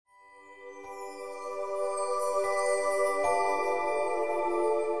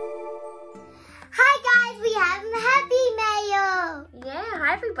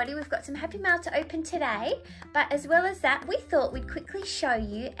everybody, we've got some Happy Mail to open today, but as well as that, we thought we'd quickly show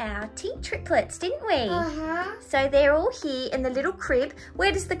you our teen triplets, didn't we? So they're all here in the little crib.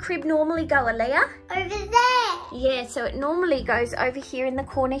 Where does the crib normally go, Aliyah? Over there. Yeah, so it normally goes over here in the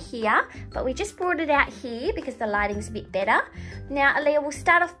corner here, but we just brought it out here because the lighting's a bit better. Now, Aliyah, we'll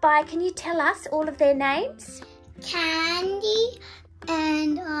start off by, can you tell us all of their names? Candy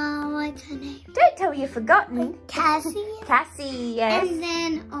and, what's her name? Don't tell me you've forgotten. Cassie. Cassie, yes. And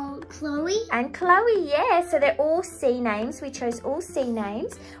then, Chloe. And Chloe, yeah. So they're all C names. We chose all C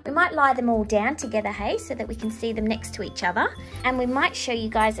names. We might lie them all down together, hey, so that we can see them next to each other. And we might show you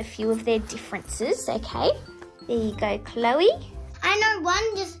guys a few of their differences, okay? There you go, Chloe. I know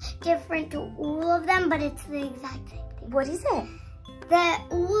one just different to all of them, but it's the exact same thing. What is it?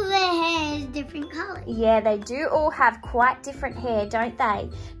 All their hair is different colours. Yeah, they do all have quite different hair, don't they?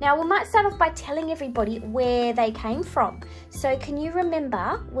 Now, we might start off by telling everybody where they came from. So, can you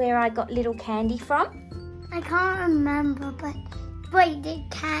remember where I got little Candy from? I can't remember, but wait, did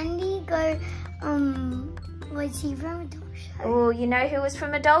Candy go, was she from a doll show? Oh, you know who was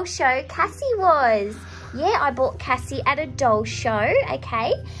from a doll show? Cassie was. Yeah, I bought Cassie at a doll show,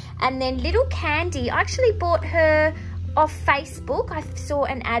 okay? And then little Candy, I actually bought her off Facebook. I saw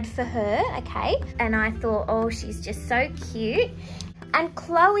an ad for her, okay? And I thought, oh, she's just so cute. And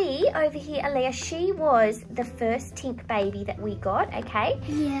Chloe over here, Aliyah, she was the first Tink baby that we got, okay?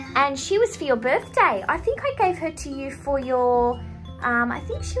 Yeah. And she was for your birthday. I think I gave her to you for your, I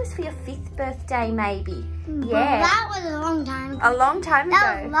think she was for your 5th birthday, maybe. Well, Yeah. that was a long time ago. A long time ago.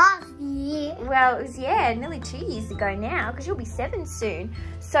 That was last year. Well, it was, yeah, nearly 2 years ago now, because you'll be 7 soon.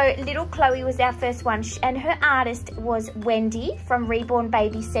 So little Chloe was our first one, and her artist was Wendy from Reborn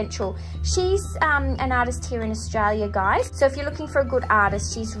Babies Central. She's an artist here in Australia, guys. So if you're looking for a good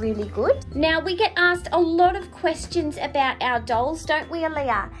artist, she's really good. Now, we get asked a lot of questions about our dolls, don't we,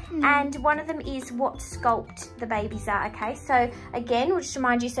 Aliyah? And one of them is what sculpt the babies are, okay? So again, we'll just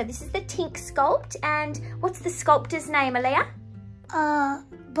remind you, so this is the Tink sculpt, and what's the sculptor's name, Aliyah?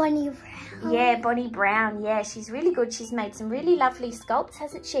 Bonnie Brown. Yeah, Bonnie Brown. Yeah, she's really good. She's made some really lovely sculpts,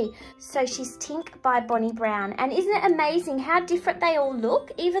 hasn't she? So she's Tink by Bonnie Brown. And isn't it amazing how different they all look,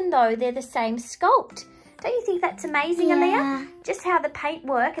 even though they're the same sculpt? Don't you think that's amazing, Aliyah? Just how the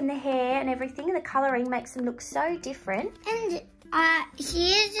paintwork and the hair and everything and the colouring makes them look so different. And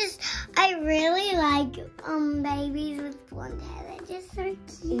she is just, I really like babies with blonde hair. They're just so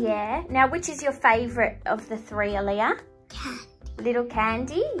cute. Yeah. Now, which is your favourite of the 3, Aliyah? Candy. Little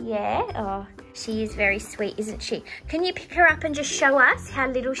Candy, yeah. Oh, she is very sweet, isn't she? Can you pick her up and just show us how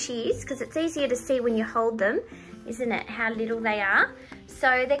little she is? Because it's easier to see when you hold them, isn't it? How little they are.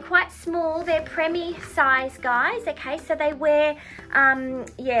 So they're quite small. They're preemie size, guys, okay? So they wear,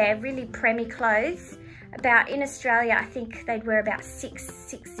 yeah, really preemie clothes. About, in Australia, I think they'd wear about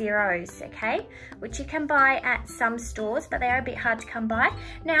 660s, okay? Which you can buy at some stores, but they are a bit hard to come by.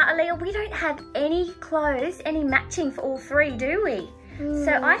 Now, Aliyah, we don't have any clothes, any matching for all 3, do we?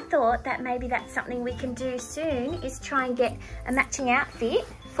 So I thought that maybe that's something we can do soon, is try and get a matching outfit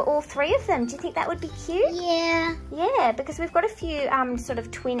for all 3 of them. Do you think that would be cute? Yeah. Yeah, because we've got a few sort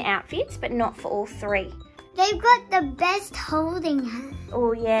of twin outfits, but not for all 3. They've got the best holding hands.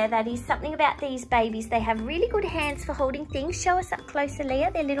 Oh yeah, that is something about these babies. They have really good hands for holding things. Show us up close,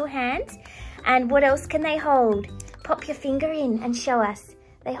 Aliyah, their little hands. And what else can they hold? Pop your finger in and show us.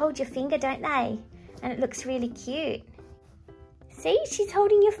 They hold your finger, don't they? And it looks really cute. See, she's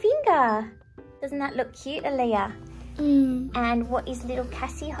holding your finger. Doesn't that look cute, Aliyah? And what is little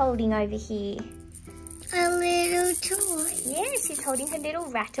Cassie holding over here? A little toy. Yeah, she's holding her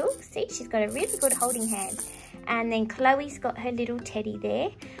little rattle. See, she's got a really good holding hand. And then Chloe's got her little teddy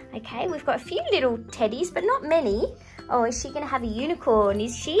there. Okay, we've got a few little teddies, but not many. Oh, is she going to have a unicorn,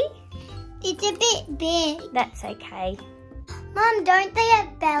 is she? It's a bit big. That's okay. Mum, don't they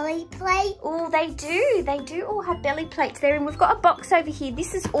have belly plates? Oh, they do. They do all have belly plates there. And we've got a box over here.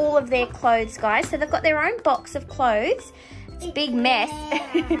 This is all of their clothes, guys. So they've got their own box of clothes. It's a big mess.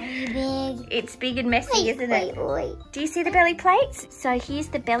 Big. It's big and messy, isn't it? Wait. Do you see the belly plates? So here's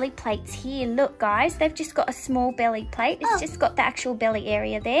the belly plates here. Look, guys, they've just got a small belly plate. It's just got the actual belly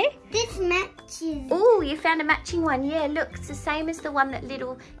area there. This matches. Oh, you found a matching one. Yeah, look, it's the same as the one that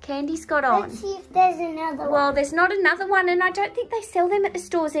little Candy's got on. Let's see if there's another one. Well, there's not another one, and I don't think they sell them at the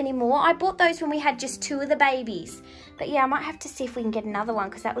stores anymore. I bought those when we had just 2 of the babies. But yeah, I might have to see if we can get another one,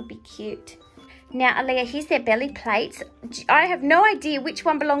 because that would be cute. Now, Aliyah, here's their belly plates. I have no idea which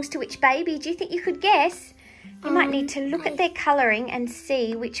one belongs to which baby. Do you think you could guess? You might need to look at their colouring and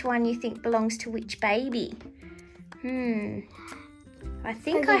see which one you think belongs to which baby. I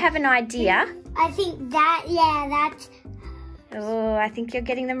think I have an idea. I think that, yeah, that's Oh, I think you're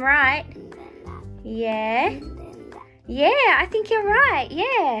getting them right. And then that. Yeah. And then that. Yeah, I think you're right.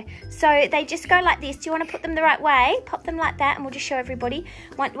 Yeah. So they just go like this. Do you want to put them the right way? Pop them like that, and we'll just show everybody.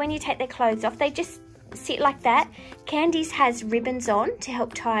 When you take their clothes off, they just sit like that. Candy's has ribbons on to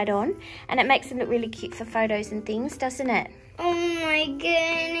help tie it on, and it makes them look really cute for photos and things, doesn't it? Oh my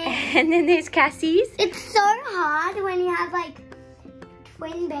goodness. And then there's Cassie's. It's so hard when you have like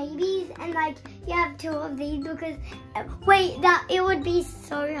twin babies and like you have two of these because it would be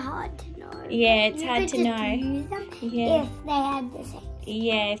so hard to know. Yeah, it's hard to know. Use them Yeah. if they had the same.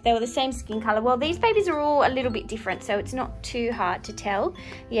 Yeah, if they were the same skin colour. Well, these babies are all a little bit different, so it's not too hard to tell.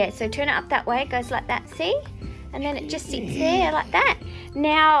 Yeah, so turn it up that way. It goes like that, see? And then it just sits there like that.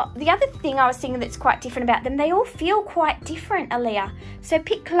 Now, the other thing I was thinking that's quite different about them, they all feel quite different, Aliyah. So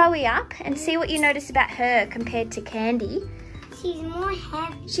pick Chloe up and see what you notice about her compared to Candy. She's more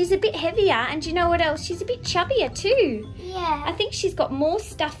heavy. She's a bit heavier, and do you know what else? She's a bit chubbier too. Yeah. I think she's got more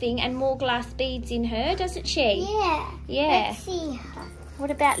stuffing and more glass beads in her, doesn't she? Yeah. Yeah. Let's see her. What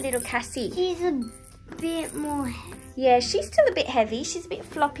about little Cassie? She's a bit more heavy. Yeah, she's still a bit heavy. She's a bit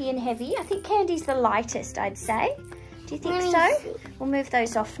floppy and heavy. I think Candy's the lightest, I'd say. Do you think so? See. We'll move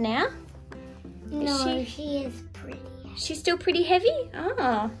those off now. No, she is pretty. She's still pretty heavy?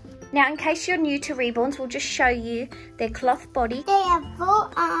 Ah. Now, in case you're new to Reborns, we'll just show you their cloth body. They have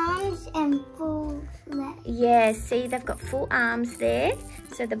full arms and full legs. Yeah, see, they've got full arms there.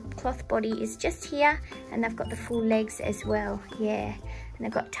 So the cloth body is just here, and they've got the full legs as well. Yeah. And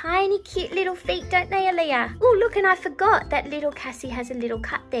they've got tiny, cute little feet, don't they, Aliyah? Oh, look, and I forgot that little Cassie has a little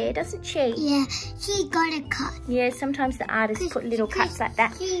cut there, doesn't she? Yeah, she got a cut. Yeah, sometimes the artists put little cuts like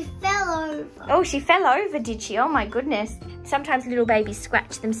that. She fell over. Oh, she fell over, did she? Oh, my goodness. Sometimes little babies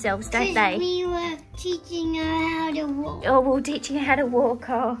scratch themselves, don't they? We were teaching her how to walk. Oh, we're teaching her how to walk,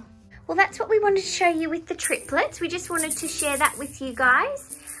 oh. Well, that's what we wanted to show you with the triplets. We just wanted to share that with you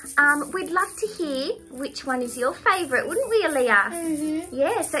guys. We'd love to hear which one is your favourite, wouldn't we, Aliyah? Mm-hmm.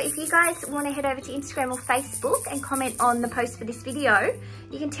 Yeah, so if you guys want to head over to Instagram or Facebook and comment on the post for this video,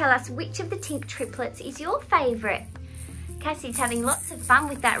 you can tell us which of the Tink triplets is your favourite. Cassie's having lots of fun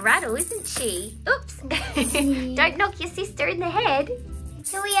with that rattle, isn't she? Oops. Don't knock your sister in the head.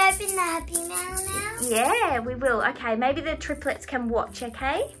 Shall we open the Happy Mail now? Yeah, we will. Okay, maybe the triplets can watch,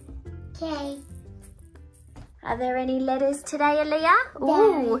 okay? Okay. Are there any letters today, Aliyah?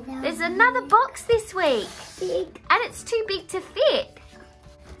 Ooh, there's another box this week. Big. And it's too big to fit.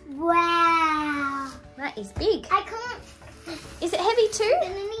 Wow. That is big. I can't. Is it heavy too?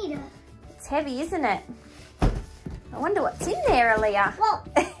 I'm gonna need her. It's heavy, isn't it? I wonder what's in there, Aliyah. Well,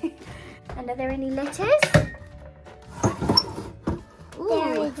 and are there any letters? Ooh.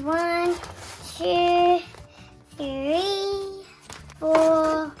 there is 1, 2, 3,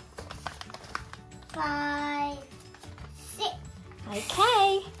 4, 5, 6.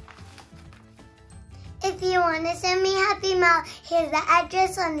 Okay. If you want to send me Happy Mail, here's the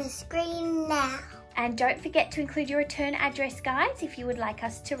address on the screen now. And don't forget to include your return address, guys, if you would like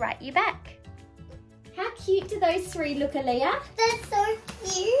us to write you back. How cute do those three look, Aliyah? That's so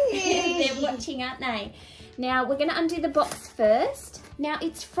cute. They're watching, aren't they? Now, we're going to undo the box first. Now,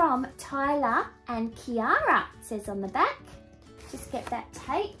 it's from Tyler and Kiara, it says on the back. Just get that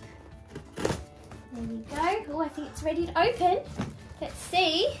tape. There you go. Oh, I think it's ready to open. Let's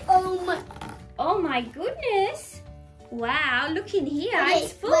see. Oh my goodness. Wow, look in here. Okay,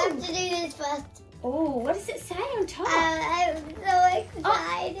 it's full. we have to do this first. Oh, what does it say on top? I'm so excited.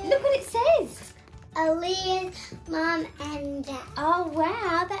 Oh, look what it says. Aliyah's mom and dad. Oh,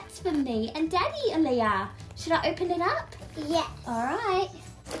 wow, that's for me and Daddy, Aliyah. Should I open it up? Yes. All right.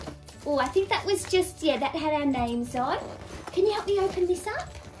 Oh, I think that was just, yeah, that had our names on. Can you help me open this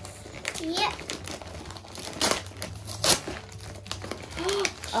up? Yep.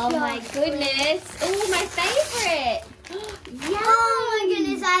 Oh my goodness. Oh, my favourite. Yum. Oh my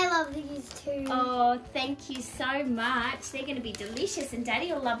goodness, I love these too. Oh, thank you so much. They're going to be delicious and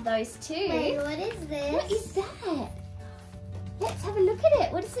Daddy will love those too. Wait, what is this? What is that? Let's have a look at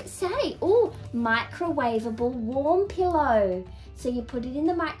it. What does it say? Oh, microwavable warm pillow. So you put it in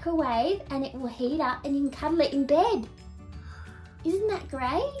the microwave and it will heat up and you can cuddle it in bed. Isn't that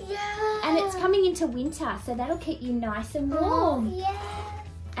great? Yeah. And it's coming into winter, so that'll keep you nice and warm. Oh, yeah.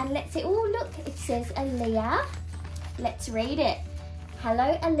 And let's see. Oh, look, it says Aliyah. Let's read it.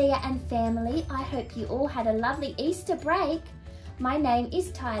 Hello, Aliyah and family. I hope you all had a lovely Easter break. My name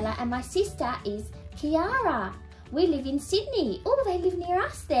is Tyler and my sister is Kiara. We live in Sydney. Oh, they live near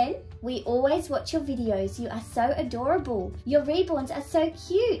us then. We always watch your videos. You are so adorable. Your reborns are so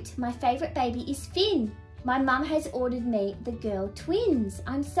cute. My favourite baby is Finn. My mum has ordered me the girl twins.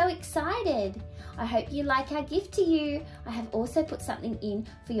 I'm so excited. I hope you like our gift to you. I have also put something in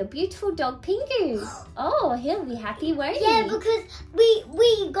for your beautiful dog Pingu. Oh, he'll be happy, won't he? Yeah, because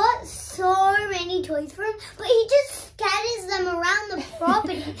we got so many toys for him, but he just scatters them around the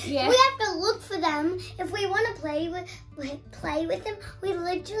property. Yeah. We have to look for them. If we want to play with them, we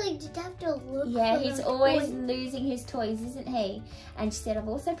literally just have to look for them. Yeah, he's always losing his toys, isn't he? And she said, I've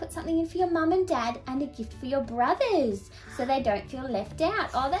also put something in for your mum and dad and a gift for your brothers so they don't feel left out.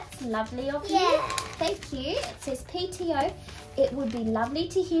 Oh, that's lovely of you. Yeah. Thank you. It says PTO. It would be lovely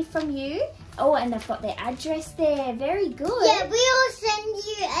to hear from you. Oh, and they've got their address there. Very good. Yeah, we'll send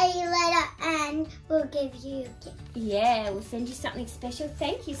you a letter and we'll give you a gift. Yeah, we'll send you something special.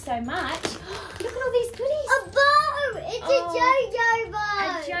 Thank you so much. Look at all these goodies. A bow! It's a JoJo bow.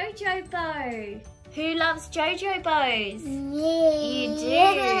 A JoJo bow. Who loves JoJo bows? Me. You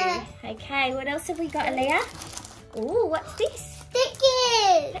do. Okay, what else have we got, Aliyah? Oh, what's this?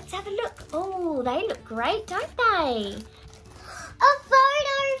 Stickers. Let's have a look. Oh, they look great, don't they? A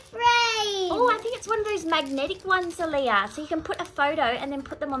photo frame. Oh, I think it's one of those magnetic ones, Aliyah. So you can put a photo and then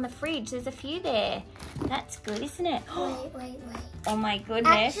put them on the fridge. There's a few there. That's good, isn't it? Wait. Oh my goodness.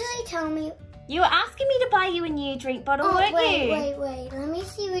 Actually, tell me. You were asking me to buy you a new drink bottle, weren't you? Wait. Let me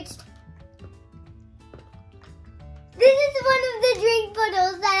see which. This is one of the drink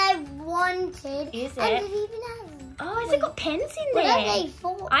bottles that I've wanted. Is it? And it even has. Oh, has it got pens in there? What are they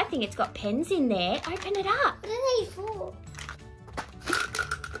for? I think it's got pens in there. Open it up. What are they for?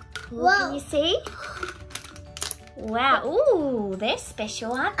 Well, can you see? Wow. Ooh, they're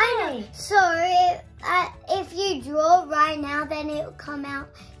special, aren't they? I know. So if you draw right now, then it will come out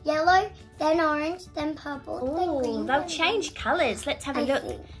yellow, then orange, then purple, then green. Oh, they'll change colours. Let's have a look.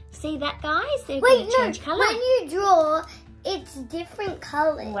 See that, guys? They're Wait, going to change colour. when you draw, it's different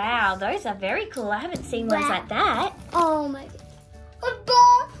colours. Wow, those are very cool. I haven't seen ones like that. Oh my god. A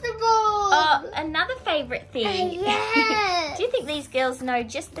basketball! Oh, another favourite thing. Yes. Do you think these girls know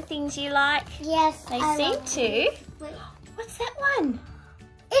just the things you like? Yes, They I seem love to. it. Wait. What's that one?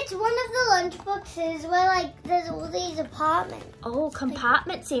 It's one of the lunch boxes where like there's all these apartments. Oh,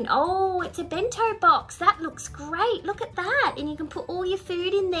 compartments in. Oh, it's a bento box. That looks great. Look at that. And you can put all your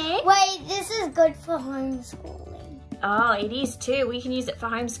food in there. Wait, this is good for homeschooling. Oh, it is too. We can use it for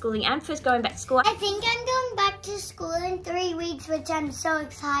homeschooling and for going back to school. I think I'm going back to school in 3 weeks, which I'm so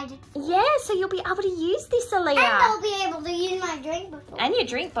excited for. Yeah, so you'll be able to use this, Aliyah. And I'll be able to use my drink bottle. And your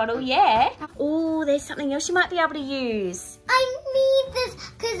drink bottle, yeah. Oh, there's something else you might be able to use. I need this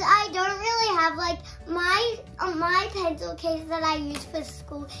because I don't really have like my pencil case that I use for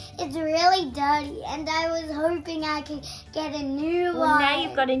school is really dirty, and I was hoping I could get a new one. Well, now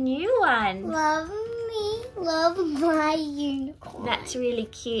you've got a new one. Love my unicorn. That's really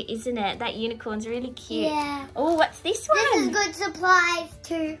cute, isn't it? That unicorn's really cute. Yeah. Oh, what's this one? This is good supplies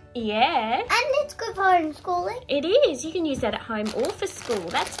too. Yeah. And it's good for homeschooling. It is. You can use that at home or for school.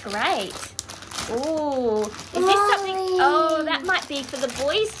 That's great. Oh, is this something? Oh, that might be for the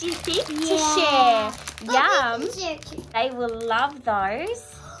boys, do you think, to share? Yum. They will love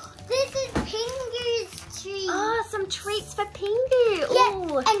those. This is Pingu's treat. Oh, some treats for Pingu. Yeah,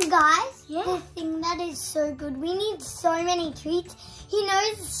 Ooh. and guys, the thing that is so good, we need so many treats. He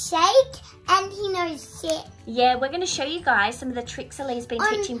knows shake and he knows sit. Yeah, we're going to show you guys some of the tricks Aliyah's been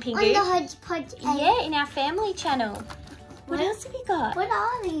teaching Pingu. On the Hodgepodge 8. Yeah, in our family channel. What else have we got? What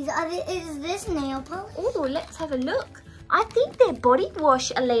are these? Is this nail polish? Oh, let's have a look. I think they're body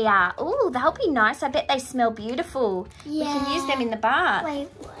wash, Aliyah. Oh, they'll be nice. I bet they smell beautiful. Yeah. We can use them in the bath. Wait,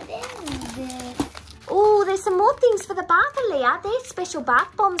 what is this? Oh, there's some more things for the bath, Aliyah. They're special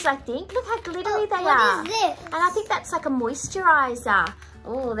bath bombs, I think. Look how glittery they are. What is this? And I think that's like a moisturiser.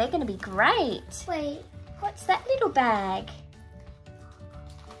 Oh, they're going to be great. Wait. What's that little bag?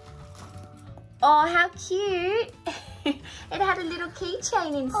 Oh, how cute. It had a little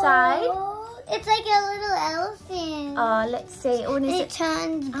keychain inside. Oh, it's like a little elephant. Oh, let's see. Oh, it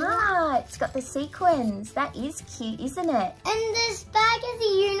turns black. It's got the sequins. That is cute, isn't it? And this bag has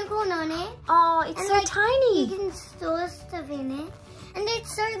a unicorn on it. Oh, it's so tiny. You can store stuff in it. And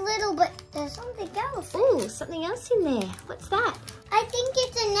it's so little, but there's something else. Oh, something else in there. What's that? I think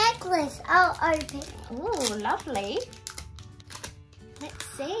it's a necklace. I'll open it. Oh, lovely. Let's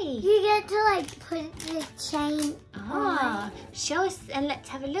see. You get to like put the chain on. Show us and let's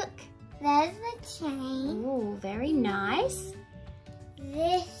have a look. There's the chain. Oh, very nice.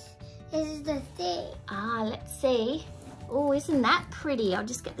 This is the thing. Let's see. Oh, isn't that pretty? I'll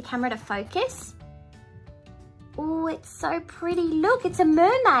just get the camera to focus. Oh, it's so pretty. Look, it's a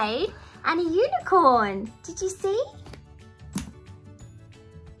mermaid and a unicorn. Did you see?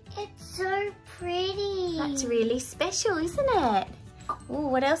 It's so pretty. That's really special, isn't it? Oh,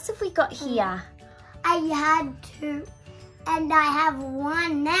 what else have we got here? I had 2 and I have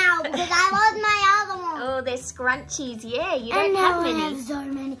 1 now because I lost my other one. Oh, they're scrunchies. Yeah, you don't have many. I have so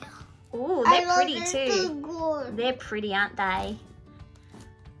many. Oh, they're pretty too. So good. They're pretty, aren't they?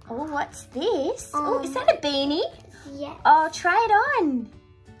 Oh, what's this? Oh, is that a beanie? Yeah. Oh, try it on.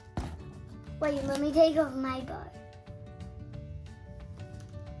 Wait, let me take off my bow.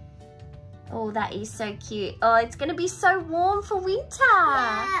 Oh, that is so cute. Oh, it's going to be so warm for winter.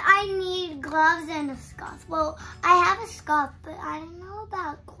 Yeah, I need gloves and a scarf. Well, I have a scarf, but I don't know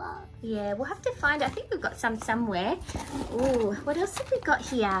about gloves. Yeah, we'll have to find. I think we've got some somewhere. Oh, what else have we got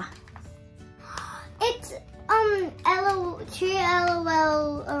here? It's 2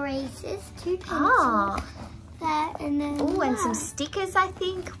 LOL erasers, 2 pencils. Oh. That and then Oh, and some stickers, I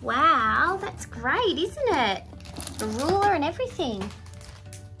think. Wow, that's great, isn't it? A ruler and everything.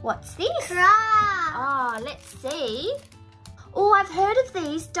 What's this? Craft. Oh, let's see. Oh, I've heard of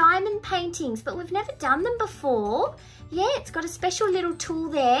these diamond paintings, but we've never done them before. Yeah, it's got a special little tool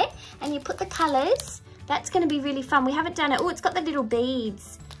there, and you put the colours. That's going to be really fun. We haven't done it. Oh, it's got the little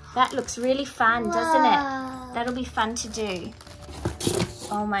beads. That looks really fun, doesn't it? That'll be fun to do.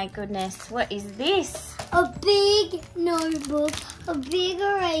 Oh my goodness, what is this? A big notebook, a big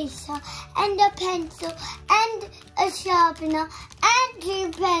eraser, and a pencil, and a sharpener, and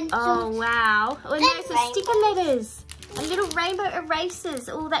 2 pencils. Oh wow. Oh, and there's some rainbow. sticker letters. And little rainbow erasers.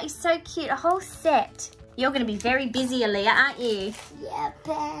 Oh, that is so cute. A whole set. You're going to be very busy, Aliyah, aren't you? Yep,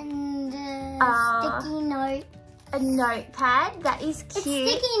 and sticky note. A notepad. That is cute.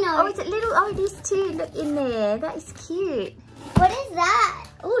 It's sticky note. Oh, is it little? Oh, it is too. Look in there. That is cute. What is that?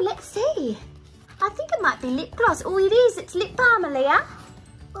 Oh, let's see. I think it might be lip gloss. Oh, it is. It's lip balm, Aliyah.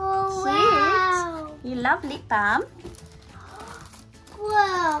 Oh, Cute. wow. You love lip balm.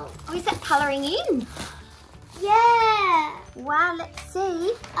 Whoa. Oh, is that colouring in? Yeah. Wow, let's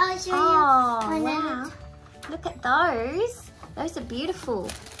see. I'll show Oh, you. wow. Look at those. Those are beautiful.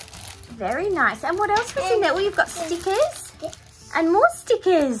 Very nice. And what else was in there? Oh, you've got stickers and more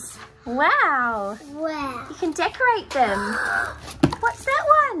stickers. Wow. Wow. You can decorate them. What's that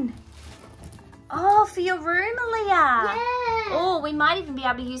one? Oh, for your room, Aliyah. Yeah. Oh, we might even be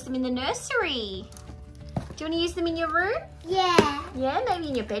able to use them in the nursery. Do you want to use them in your room? Yeah. Yeah, maybe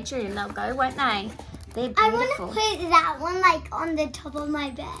in your bedroom they'll go, won't they? They're beautiful. I want to put that one like on the top of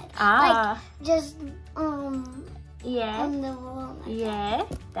my bed. Ah. Like just Yeah. on the wall. Yeah,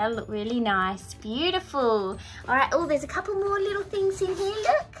 that'll look really nice. Beautiful. All right. Oh, there's a couple more little things in here.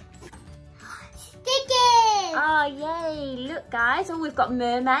 Look. Stickers. Oh, yay. Look, guys. Oh, we've got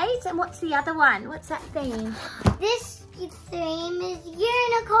mermaids. And what's the other one? What's that theme? This theme is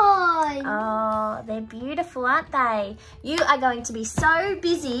unicorn. Oh, they're beautiful, aren't they? You are going to be so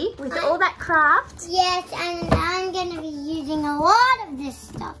busy with all that craft. Yes, and I'm going to be using a lot of this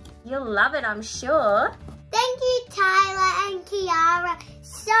stuff. You'll love it, I'm sure. Thank you, Tyler and Kiara,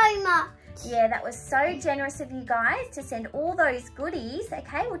 so much. Yeah, that was so generous of you guys to send all those goodies.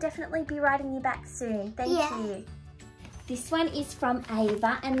 Okay, we'll definitely be writing you back soon. Thank you. This one is from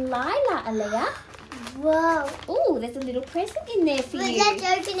Ava and Lila, Aliyah. Whoa. Oh, there's a little present in there for you. Let's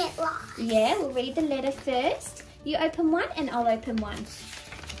open it last. Yeah, we'll read the letter first. You open one and I'll open one.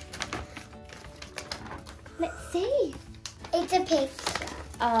 Let's see. It's a picture.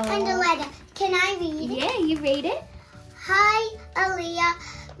 Oh. And a letter. Can I read it? Yeah, you read it. Hi, Aliyah.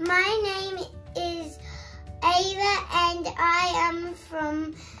 My name is Ava and I am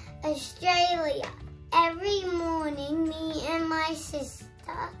from Australia. Every morning, me and my sister,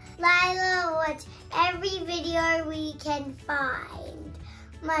 Lila, watch every video we can find.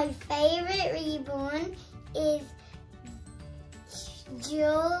 My favorite reborn is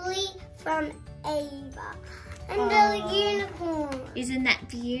Julie from Ava. And the unicorn. Isn't that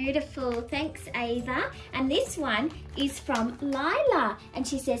beautiful? Thanks, Ava. And this one is from Lila. And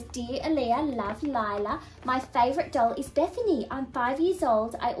she says, Dear Aliyah, love Lila. My favourite doll is Bethany. I'm 5 years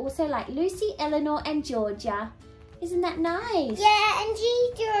old. I also like Lucy, Eleanor and Georgia. Isn't that nice? Yeah, and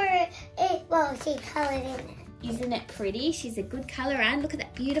she drew it, well, she coloured in it. Isn't it pretty? She's a good colour and look at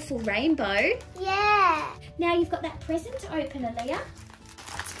that beautiful rainbow. Yeah. Now you've got that present to open, Aliyah.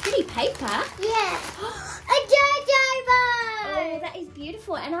 Pretty paper. Yeah. A Jojo bow. Oh, that is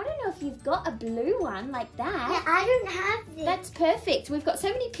beautiful. And I don't know if you've got a blue one like that. Yeah, I don't have this. That's perfect. We've got so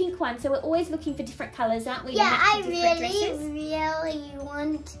many pink ones, so we're always looking for different colours, aren't we? Yeah, I really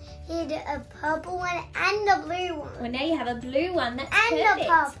wanted a purple one and a blue one. Well, now you have a blue one. That's and perfect. a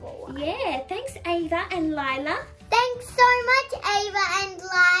purple one. Yeah, thanks, Ava and Lila. Thanks so much, Ava and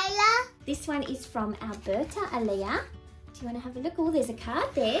Lila. This one is from Alberta, Aliyah. Do you want to have a look? Oh, there's a card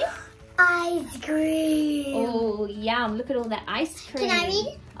there. Ice cream. Oh, yum. Look at all that ice cream. Can I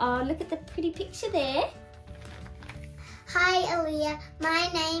read? Oh, look at the pretty picture there. Hi, Aliyah. My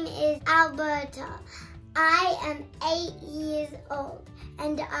name is Alberta. I am 8 years old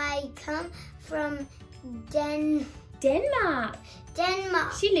and I come from Denmark.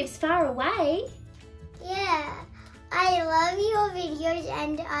 She lives far away. Yeah. I love your videos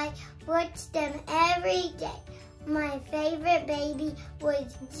and I watch them every day. My favorite baby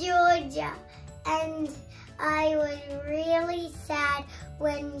was Georgia and I was really sad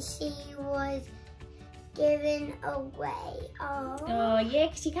when she was given away. Oh yeah,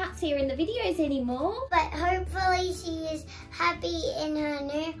 because you can't see her in the videos anymore. But hopefully she is happy in her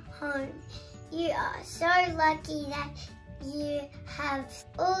new home. You are so lucky that you have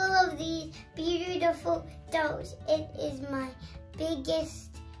all of these beautiful dolls. It is my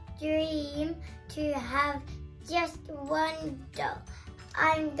biggest dream to have just one doll.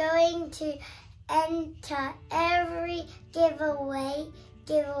 I'm going to enter every giveaways,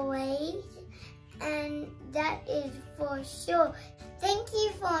 and that is for sure. Thank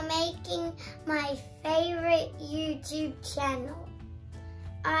you for making my favorite YouTube channel.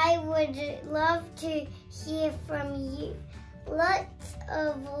 I would love to hear from you. Lots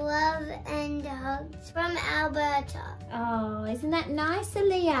of love and hugs from Alberta. Oh, isn't that nice,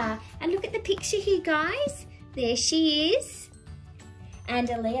 Aliyah? And look at the picture here, guys. There she is. And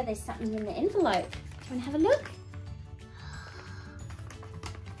Aliyah, there's something in the envelope. Do you want to have a look?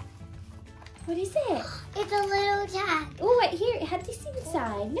 What is it? It's a little tag. Oh, wait, here, it had this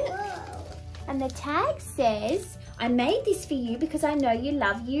inside. Look. Whoa. And the tag says, I made this for you because I know you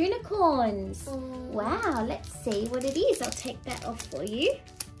love unicorns. Wow, let's see what it is. I'll take that off for you.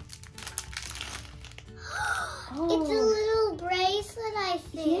 Oh. It's a little bracelet, I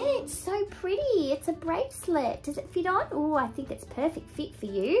think. Yeah, it's so pretty. It's a bracelet. Does it fit on? Oh, I think it's perfect fit for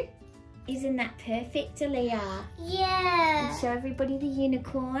you. Isn't that perfect, Aliyah? Yeah. And show everybody the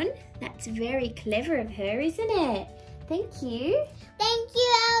unicorn. That's very clever of her, isn't it? Thank you. Thank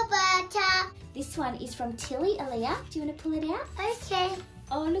you, Alberta. This one is from Tilly, Aliyah. Do you want to pull it out? Okay.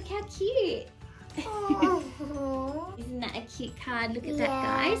 Oh, look how cute. Oh. Isn't that a cute card? Look at that,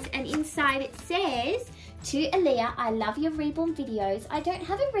 guys. And inside it says, to Aliyah, I love your Reborn videos. I don't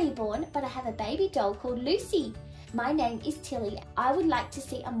have a Reborn, but I have a baby doll called Lucy. My name is Tilly. I would like to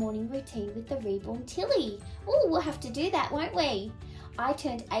see a morning routine with the Reborn Tilly. Oh, we'll have to do that, won't we? I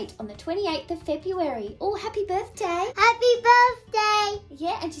turned 8 on the 28th of February. Oh, happy birthday. Happy birthday.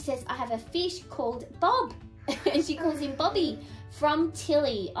 Yeah, and she says, I have a fish called Bob. And she calls him Bobby from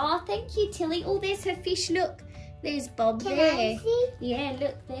Tilly. Oh, thank you, Tilly. Oh, there's her fish. Look, there's Bob there. Can I see? Yeah,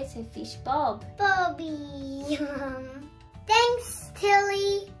 look, there's her fish, Bob. Bobby. Thanks,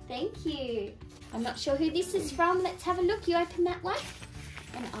 Tilly. Thank you. I'm not sure who this is from. Let's have a look. You open that one,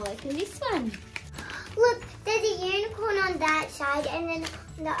 and I'll open this one. Look, there's a unicorn on that side, and then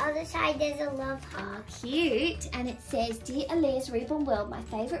on the other side there's a love heart. Oh, cute. And it says, Dear Aliyah's Reborn World, my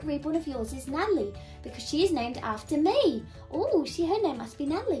favourite Reborn of yours is Natalie, because she is named after me. Oh, her name must be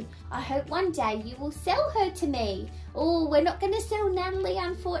Natalie. I hope one day you will sell her to me. Oh, we're not going to sell Natalie,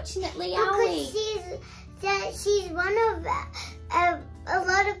 unfortunately, are we? Because she's one of a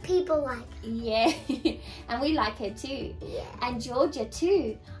lot of people like her. Yeah, and we like her too. Yeah. And Georgia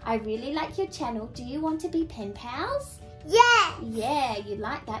too. I really like your channel. Do you want to be pen pals? Yeah. Yeah, you'd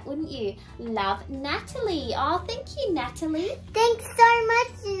like that, wouldn't you? Love, Natalie. Oh, thank you, Natalie. Thanks so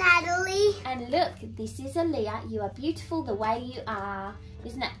much, Natalie. And look, this is Aliyah. You are beautiful the way you are.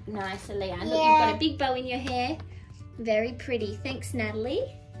 Isn't that nice, Aliyah? Look, Yeah. you've got a big bow in your hair. Very pretty. Thanks,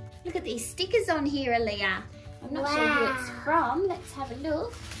 Natalie. Look at these stickers on here, Aliyah. I'm not sure who it's from. Let's have a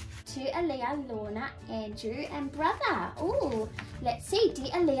look. To Aliyah, Lorna, Andrew, and brother. Oh, let's see.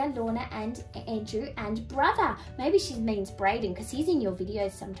 Dear Aliyah, Lorna, and Andrew, and brother. Maybe she means Braden, because he's in your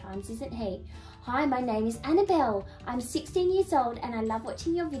videos sometimes, isn't he? Hi, my name is Annabelle. I'm 16 years old, and I love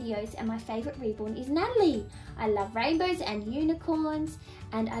watching your videos, and my favourite Reborn is Natalie. I love rainbows and unicorns,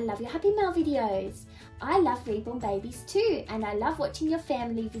 and I love your Happy Mail videos. I love Reborn Babies too, and I love watching your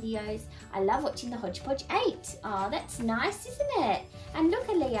family videos. I love watching the Hodgepodge 8. Oh, that's nice, isn't it? And look,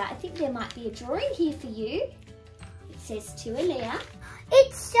 Aliyah, I think there might be a drawing here for you. It says to Aliyah.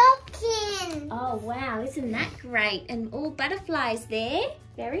 It's shocking. Oh, wow, isn't that great? And all butterflies there.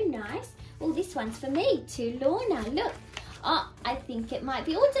 Very nice. Oh, this one's for me, to Lorna. Look. Oh, I think it might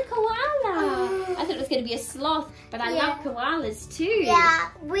be, oh, it's a koala. I thought it was going to be a sloth, but I love koalas too. Yeah,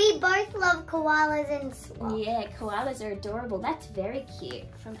 we both love koalas and sloths. Yeah, koalas are adorable. That's very cute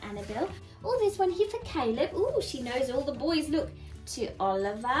from Annabelle. Oh, there's one here for Caleb. Oh, she knows all the boys. Look, to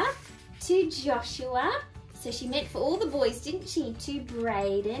Oliver, to Joshua, So she meant for all the boys, didn't she? To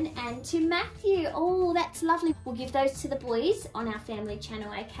Brayden and to Matthew. Oh, that's lovely. We'll give those to the boys on our family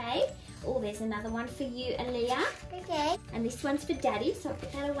channel, okay? Oh, there's another one for you, Aliyah. Okay. And this one's for Daddy, so I'll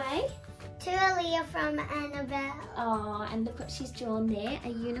put that away. To Aliyah from Annabelle. Oh, and look what she's drawn there, a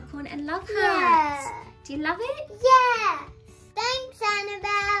unicorn and love hearts. Yeah. Do you love it? Yeah. Thanks,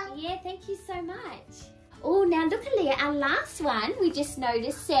 Annabelle. Yeah, thank you so much. Oh, now look, Aliyah, our last one we just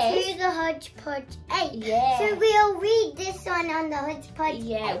noticed says... To the Hodgepodge 8. Yeah. So we'll read this one on the Hodgepodge 8.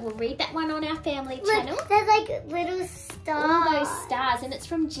 Yeah, we'll read that one on our family Look, channel. there's like little stars. All those stars, and it's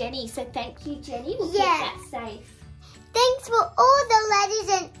from Jenny, so thank you, Jenny. We'll keep that safe. Thanks for all the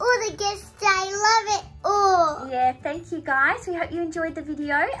letters and all the gifts. I love it all. Yeah, thank you, guys. We hope you enjoyed the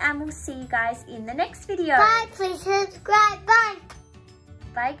video, and we'll see you guys in the next video. Bye, please subscribe. Bye.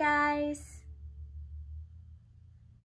 Bye, guys.